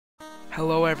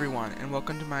Hello everyone, and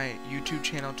welcome to my YouTube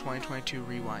channel 2022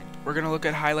 Rewind. We're going to look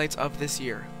at highlights of this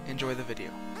year. Enjoy the video.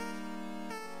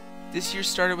 This year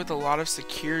started with a lot of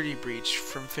security breach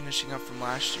from finishing up from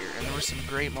last year, and there were some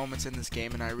great moments in this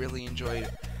game, and I really enjoyed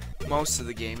most of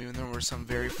the game, even though there were some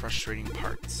very frustrating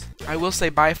parts. I will say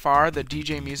by far the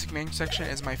DJ Music Man section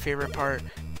is my favorite part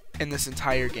in this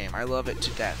entire game. I love it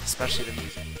to death, especially the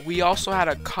music. We also had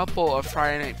a couple of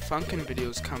Friday Night Funkin'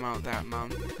 videos come out that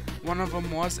month. One of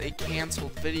them was a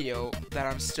canceled video that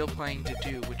I'm still planning to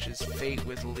do, which is Fate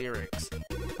with lyrics.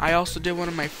 I also did one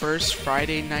of my first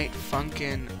Friday Night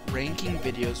Funkin' ranking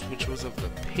videos, which was of the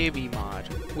Pibby mod,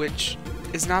 which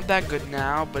is not that good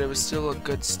now, but it was still a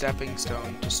good stepping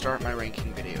stone to start my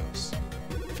ranking videos.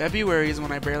 February is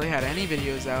when I barely had any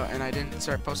videos out, and I didn't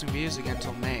start posting videos again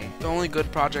until May. The only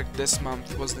good project this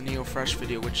month was the Neo Fresh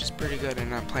video, which is pretty good,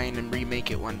 and I'm planning to remake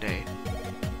it one day.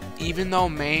 Even though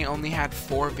May only had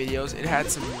 4 videos, it had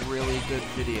some really good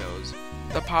videos.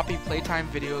 The Poppy Playtime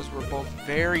videos were both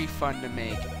very fun to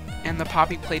make, and the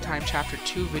Poppy Playtime Chapter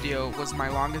 2 video was my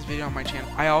longest video on my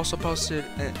channel. I also posted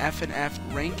an F&F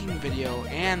ranking video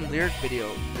and lyric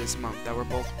video this month that were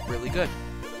both really good.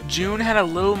 June had a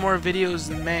little more videos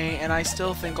than May, and I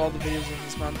still think all the videos in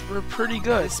this month were pretty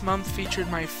good. This month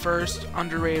featured my first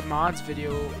underrated mods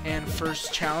video and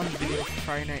first challenge video for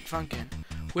Friday Night Funkin',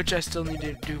 which I still need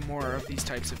to do more of these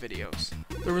types of videos.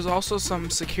 There was also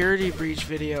some security breach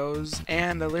videos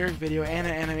and a lyric video and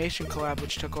an animation collab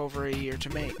which took over a year to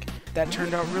make. That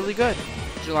turned out really good.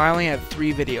 July only had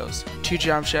 3 videos, 2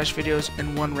 XMEMPHISX videos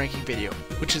and 1 ranking video,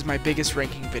 which is my biggest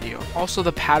ranking video. Also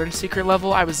the pattern secret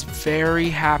level I was very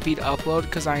happy to upload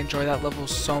because I enjoy that level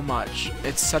so much.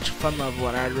 It's such a fun level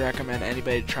and I'd recommend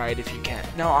anybody to try it if you can.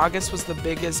 Now August was the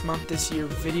biggest month this year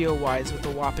video wise with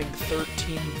a whopping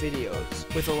 13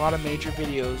 videos, with a lot of major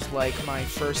videos like my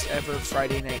first ever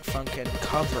Friday Night Funkin'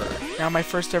 cover. Now my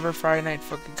first ever Friday Night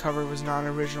Funkin' cover was not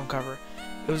an original cover.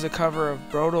 It was a cover of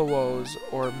Brodo Woes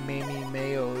or Mamie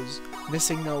Mayo's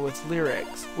Missing No with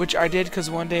lyrics, which I did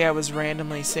because one day I was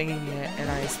randomly singing it and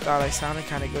I thought I sounded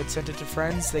kind of good, sent it to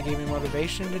friends, they gave me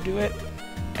motivation to do it,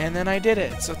 and then I did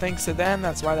it. So thanks to them,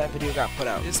 that's why that video got put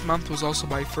out. This month was also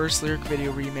my first lyric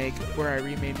video remake where I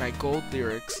remade my gold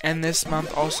lyrics, and this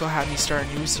month also had me start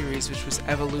a new series which was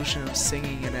Evolution of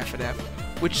Singing in F&F,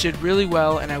 which did really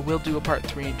well, and I will do a part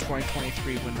 3 in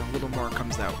 2023 when a little more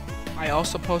comes out. I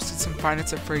also posted some Five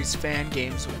Nights at Freddy's fan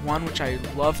games, one which I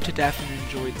loved to death and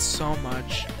enjoyed so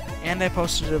much, and I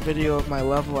posted a video of my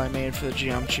level I made for the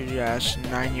Geometry Dash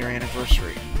 9-year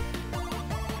anniversary.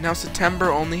 Now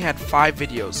September only had 5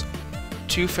 videos,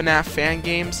 2 FNAF fan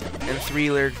games, and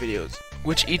 3 lyric videos,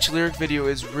 which each lyric video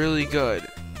is really good,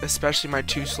 especially my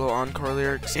 2 slow encore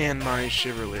lyrics and my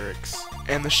Shiver lyrics.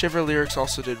 And the Shiver lyrics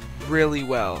also did really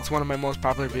well. It's one of my most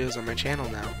popular videos on my channel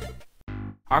now.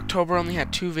 October only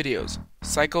had 2 videos,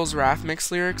 Cycle's Wrath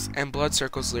Mix lyrics and Blood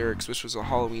Circles lyrics, which was a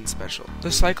Halloween special. The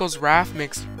Cycle's Wrath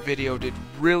Mix video did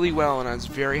really well and I was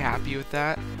very happy with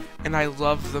that, and I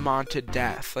loved the mod to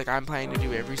death. Like, I'm planning to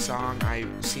do every song, I've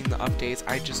seen the updates,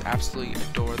 I just absolutely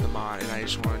adore the mod and I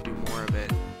just want to do more of it.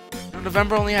 Now,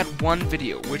 November only had 1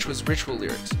 video, which was Ritual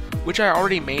lyrics, which I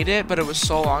already made it, but it was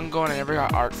so long ago and I never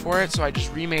got art for it, so I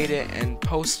just remade it and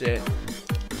posted it.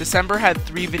 December had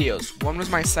 3 videos. One was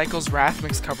my Cycle's Wrath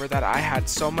Mix cover that I had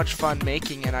so much fun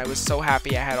making, and I was so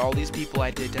happy I had all these people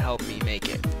I did to help me make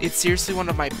it. It's seriously one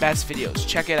of my best videos.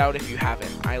 Check it out if you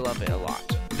haven't. I love it a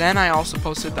lot. Then I also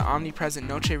posted the Omnipresent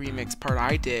Noche remix part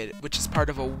I did, which is part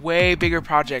of a way bigger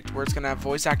project where it's going to have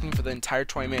voice acting for the entire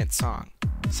 20-minute song.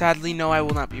 Sadly, no, I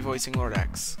will not be voicing Lord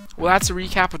X. Well, that's a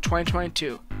recap of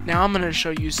 2022. Now I'm going to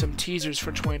show you some teasers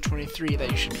for 2023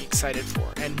 that you should be excited for,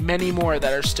 and many more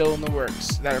that are still in the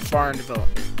works, that are far in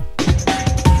development.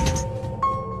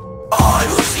 I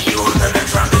will see you in the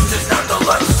next round, this is not the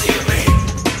last see of me.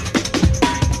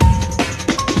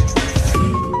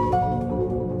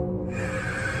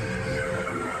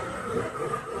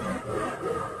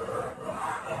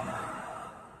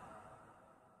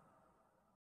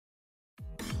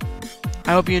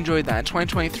 I hope you enjoyed that. In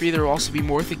 2023, there will also be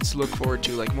more things to look forward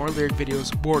to, like more lyric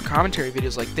videos, more commentary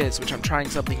videos like this, which I'm trying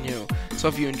something new. So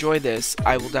if you enjoy this,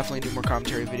 I will definitely do more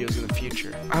commentary videos in the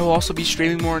future. I will also be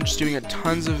streaming more and just doing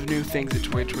tons of new things in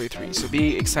 2023, so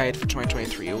be excited for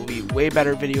 2023. It will be way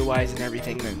better video-wise and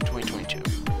everything than 2022.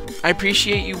 I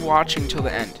appreciate you watching till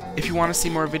the end. If you want to see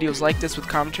more videos like this with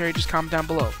commentary, just comment down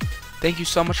below. Thank you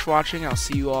so much for watching, I'll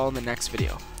see you all in the next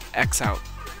video. X out.